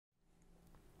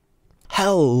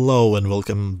Hello and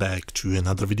welcome back to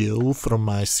another video from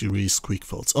my series Quick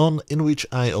Thoughts On, in which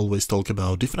I always talk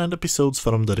about different episodes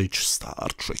from the rich Star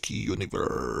Trek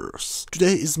universe.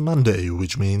 Today is Monday,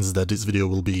 which means that this video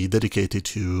will be dedicated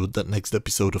to the next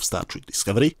episode of Star Trek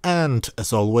Discovery, and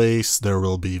as always there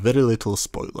will be very little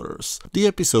spoilers. The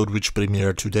episode which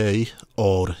premiered today,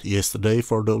 or yesterday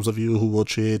for those of you who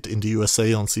watch it in the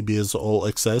USA on CBS All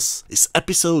Access, is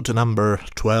episode number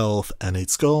 12 and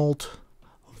it's called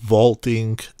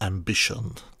Vaulting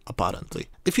Ambition, apparently.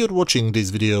 If you're watching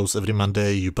these videos every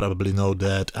Monday, you probably know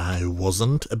that I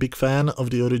wasn't a big fan of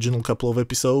the original couple of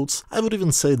episodes. I would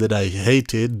even say that I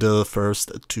hated the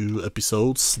first two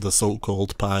episodes, the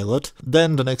so-called pilot.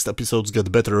 Then the next episodes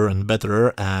get better and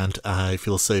better, and I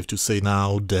feel safe to say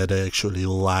now that I actually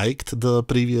liked the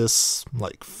previous,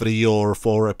 3 or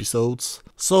 4 episodes.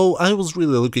 So I was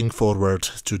really looking forward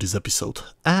to this episode,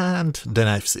 and then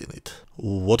I've seen it.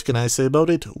 What can I say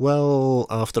about it? Well,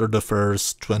 after the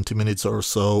first 20 minutes or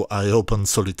so, I opened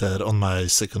Solitaire on my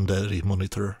secondary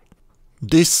monitor.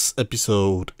 This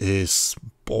episode is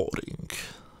boring.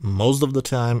 Most of the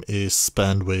time is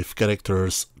spent with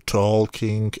characters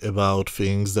talking about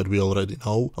things that we already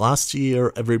know. Last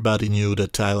year everybody knew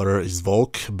that Tyler is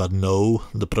Vogue, but no,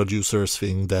 the producers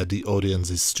think that the audience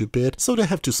is stupid, so they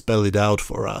have to spell it out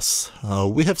for us.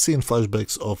 We have seen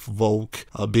flashbacks of Vogue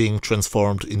being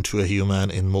transformed into a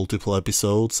human in multiple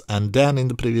episodes, and then in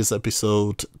the previous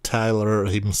episode Tyler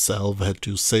himself had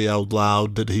to say out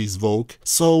loud that he's Vogue.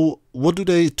 So what do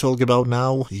they talk about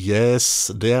now?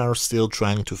 Yes, they are still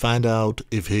trying to find out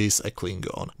if he's a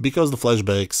Klingon. Because the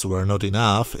flashbacks were not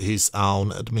enough, his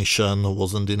own admission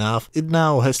wasn't enough, it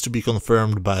now has to be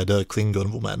confirmed by the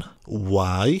Klingon woman.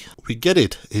 Why? We get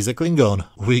it, he's a Klingon.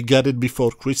 We got it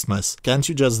before Christmas. Can't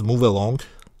you just move along?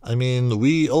 I mean,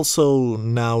 we also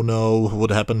now know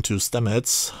what happened to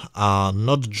Stamets,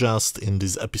 not just in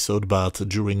this episode but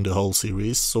during the whole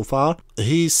series so far.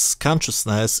 His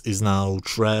consciousness is now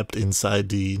trapped inside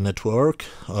the network,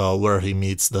 where he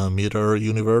meets the mirror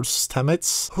universe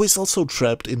Stamets, who is also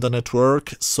trapped in the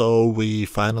network, so we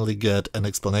finally get an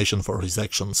explanation for his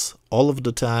actions. All of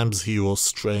the times he was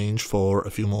strange for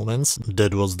a few moments,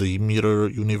 that was the mirror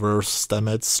universe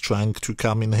Stamets trying to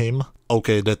come in him.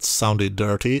 Okay, that sounded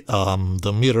dirty.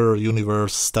 The mirror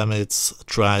universe Stamets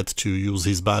tried to use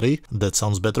his body. That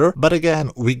sounds better. But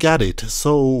again, we got it.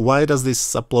 So why does this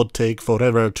subplot take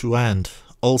forever to end?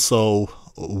 Also,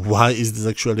 why is this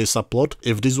actually a subplot?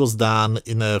 If this was done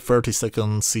in a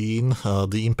 30-second scene,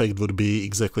 the impact would be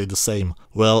exactly the same.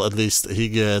 Well, at least he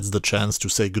gets the chance to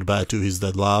say goodbye to his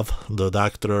dead love, the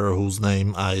doctor whose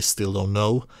name I still don't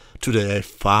know. Today I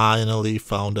finally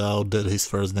found out that his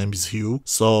first name is Hugh.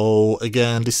 So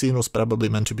again, this scene was probably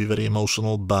meant to be very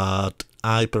emotional, but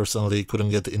I personally couldn't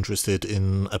get interested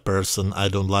in a person I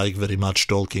don't like very much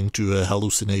talking to a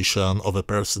hallucination of a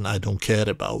person I don't care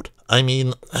about. I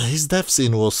mean, his death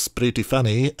scene was pretty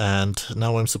funny, and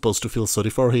now I'm supposed to feel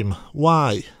sorry for him.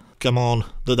 Why? Come on,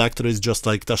 the doctor is just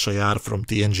like Tasha Yar from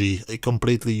TNG, a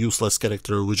completely useless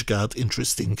character which got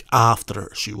interesting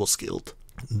after she was killed.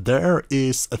 There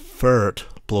is a third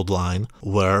plotline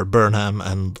where Burnham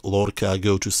and Lorca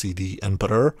go to see the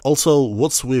Emperor. Also,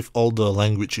 what's with all the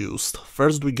language used?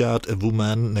 First we got a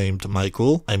woman named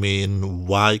Michael. I mean,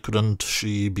 why couldn't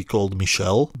she be called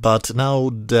Michelle? But now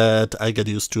that I get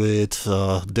used to it,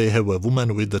 they have a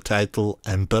woman with the title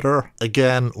Emperor.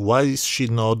 Again, why is she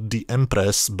not the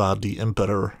Empress but the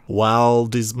Emperor? Well,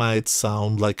 this might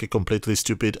sound like a completely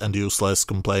stupid and useless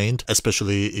complaint,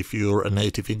 especially if you're a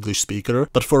native English speaker,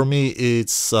 but for me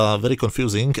it's very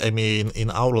confusing. I mean, in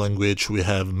our language we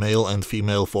have male and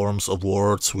female forms of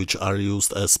words which are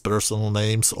used as personal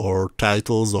names or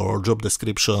titles or job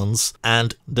descriptions,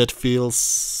 and that feels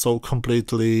so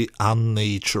completely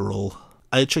unnatural.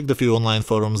 I checked a few online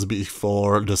forums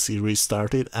before the series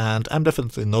started, and I'm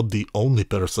definitely not the only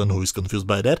person who is confused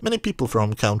by that. Many people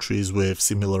from countries with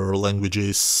similar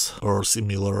languages or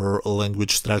similar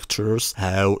language structures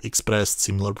have expressed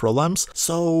similar problems,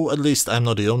 so at least I'm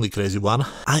not the only crazy one.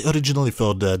 I originally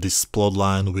thought that this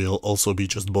plotline will also be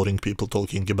just boring people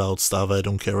talking about stuff I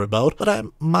don't care about, but I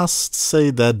must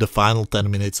say that the final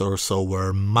 10 minutes or so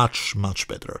were much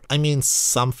better. I mean,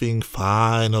 something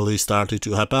finally started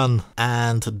to happen, and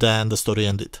then the story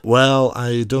ended. Well,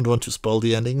 I don't want to spoil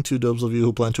the ending to those of you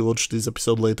who plan to watch this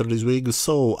episode later this week,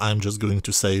 so I'm just going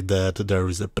to say that there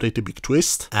is a pretty big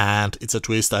twist, and it's a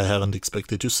twist I haven't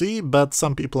expected to see, but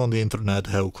some people on the internet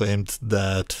have claimed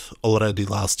that already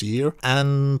last year,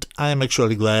 and I'm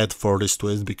actually glad for this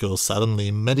twist because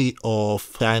suddenly many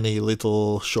of tiny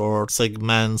little short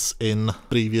segments in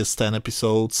previous 10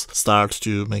 episodes start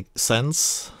to make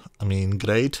sense. I mean,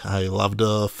 great. I love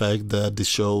the fact that this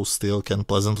show still can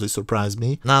pleasantly surprise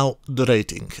me. Now, the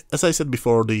rating. As I said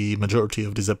before, the majority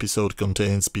of this episode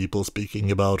contains people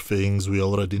speaking about things we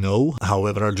already know.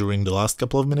 However, during the last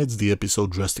couple of minutes, the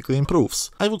episode drastically improves.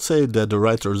 I would say that the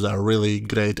writers are really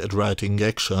great at writing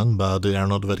action, but they are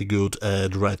not very good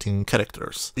at writing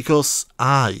characters. Because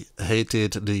I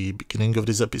hated the beginning of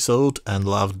this episode and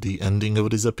loved the ending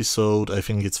of this episode, I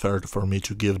think it's fair for me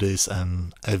to give this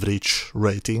an average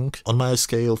rating. On my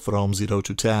scale from 0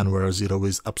 to 10, where 0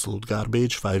 is absolute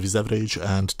garbage, 5 is average,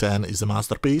 and 10 is a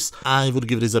masterpiece, I would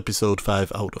give this episode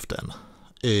 5 out of 10.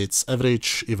 It's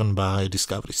average even by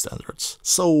Discovery standards.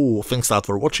 So, thanks a lot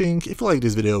for watching. If you like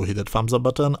this video, hit that thumbs up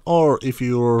button, or if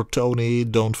you're Tony,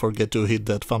 don't forget to hit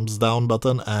that thumbs down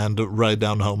button and write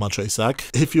down how much I suck.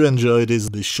 If you enjoyed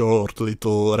these short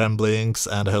little ramblings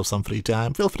and have some free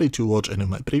time, feel free to watch any of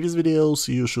my previous videos.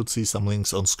 You should see some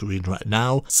links on screen right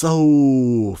now.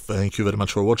 So, thank you very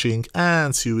much for watching,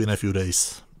 and see you in a few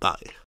days. Bye.